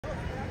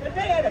But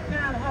they had a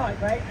kind heart,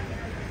 right?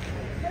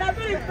 And I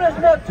really first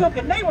more took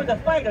it. Nate was a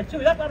fighter too.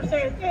 That's what I'm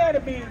saying. There had to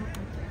be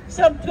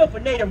something to it for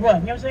Nate to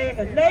run. You know what I'm saying?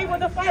 Because Nate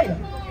was a fighter.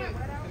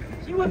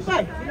 She would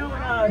fight. You know,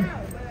 and,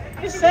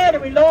 it's sad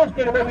that we lost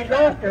her the way we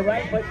lost her,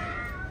 right? But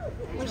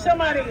when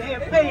somebody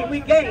had pain,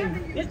 we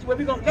gain. This is where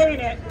we're gonna gain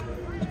at.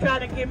 Is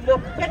trying to get more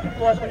protection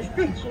for us on the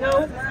streets. You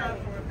know,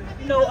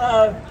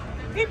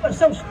 people are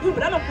so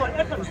stupid. I don't call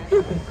that something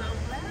stupid.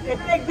 They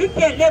think we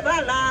can't live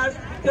our lives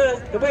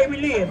because the way we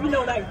live. You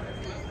know, like.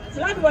 So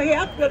a lot of people here,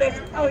 I feel that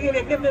out here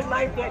they're living this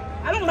life that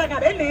I don't like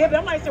how they live.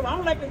 I might say, well, I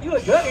don't like that you a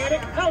drug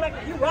addict. I don't like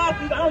that you rob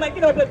people. I don't like,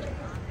 you know, but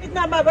it's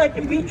not my right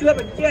to beat you up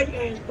and tell you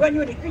and run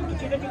you in the street and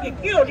that you get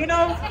killed, you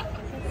know?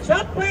 So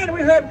I'm praying that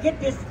we heard him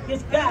get this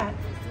guy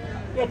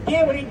that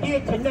did what he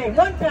did today.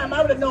 One time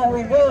I would have known who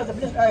he was if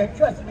this earth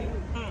trusted me.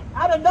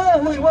 I would have known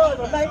who he was.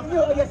 Or like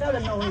you, yes, I would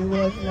have known who he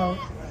was, you know.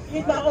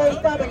 He's my old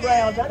stomping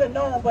grounds. I would have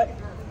known, but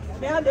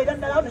nowadays I'm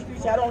not on the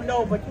streets, I don't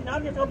know, but you know,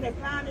 I'm just hoping they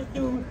find this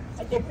dude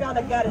and they found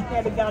a guy that's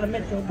standing down the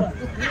mental bus.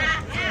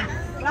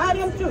 I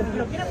them too, you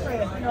know, get a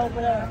prayer, you know,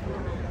 but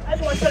I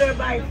just want to tell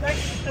everybody,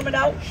 thanks for coming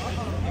out,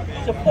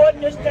 supporting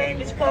this thing,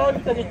 this cause,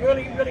 because it's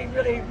really, really,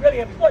 really,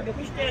 really important that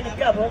we stand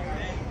together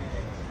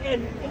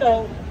and, you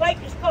know, fight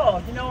this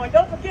cause, you know, and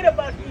don't forget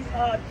about these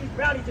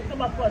rallies that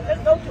come up for us.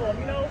 Let's go to them,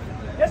 you know,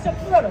 let's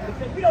support them,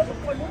 because we don't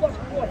support them, we won't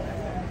support them.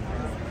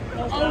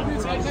 But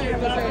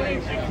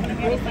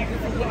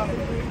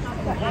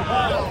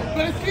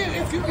it's good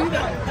if you do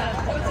that.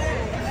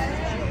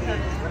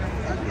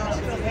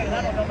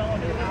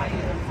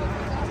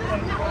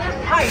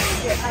 Hi,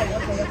 okay.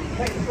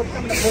 Thank you for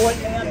coming aboard,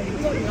 man.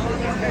 Everybody,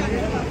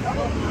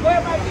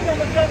 you know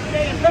what's up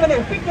today? And come in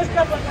and pick this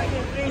stuff up like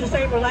this, please, to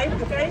save a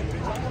life, okay?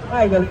 All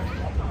right, buddy.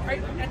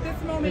 Right, at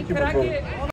this moment, could I get